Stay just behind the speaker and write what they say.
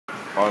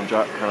I'm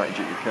Jack, carrying out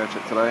your GP care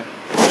check today.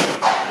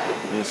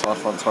 The inside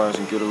front tyres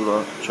in good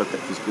order, tread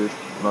depth is good,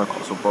 no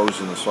cuts or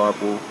bulges in the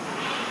sidewall.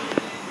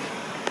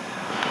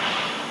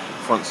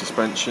 Front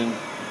suspension,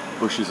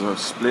 bushes are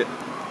split,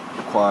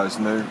 requires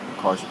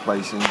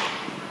replacing.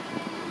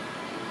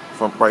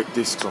 Front brake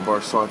discs on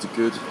both sides are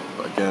good,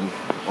 but again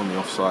on the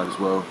offside as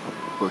well.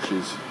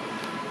 Bushes,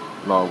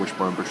 lower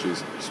wishbone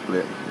bushes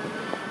split.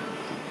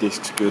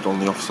 Discs good on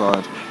the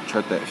offside,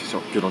 tread depth is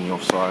good on the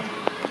offside.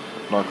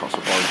 No cuts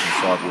or bulges in the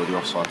sidewall of the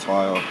offside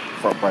tyre.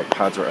 Front brake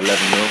pads are at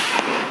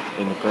 11mm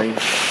in the green.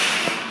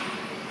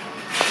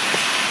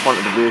 Front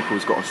of the vehicle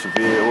has got a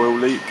severe oil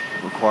leak,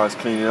 requires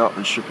cleaning up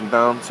and stripping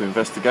down to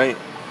investigate.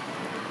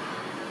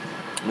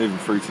 Moving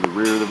through to the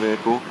rear of the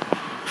vehicle,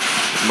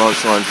 no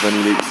signs of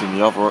any leaks in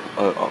the other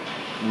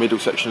middle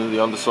section of the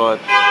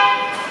underside.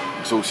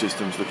 Exhaust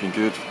system's looking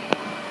good.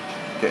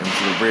 Getting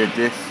to the rear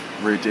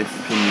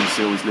diff pinion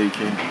seal is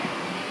leaking.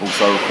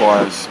 Also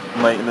requires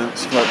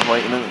maintenance, float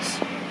maintenance.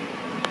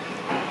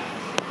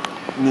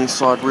 Near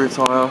side rear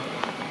tyre,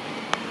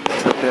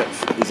 tread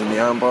depth is in the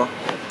amber,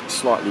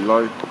 slightly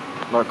low.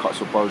 No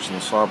cuts or bulges in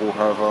the sidewall,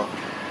 however.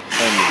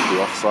 Same with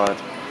the offside.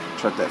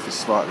 Tread depth is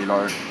slightly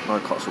low. No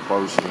cuts or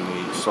bulges in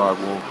the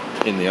sidewall.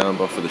 In the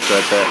amber for the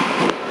tread depth.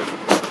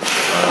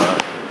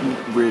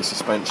 Rear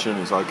suspension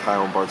is okay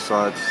on both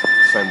sides.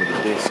 Same with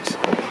the discs.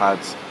 The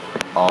pads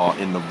are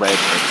in the red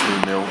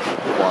at 2mm.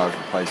 Requires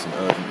replacing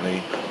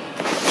urgently.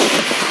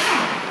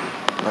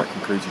 That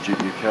concludes your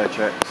GP care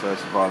check.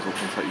 Service advisor will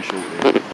contact you shortly.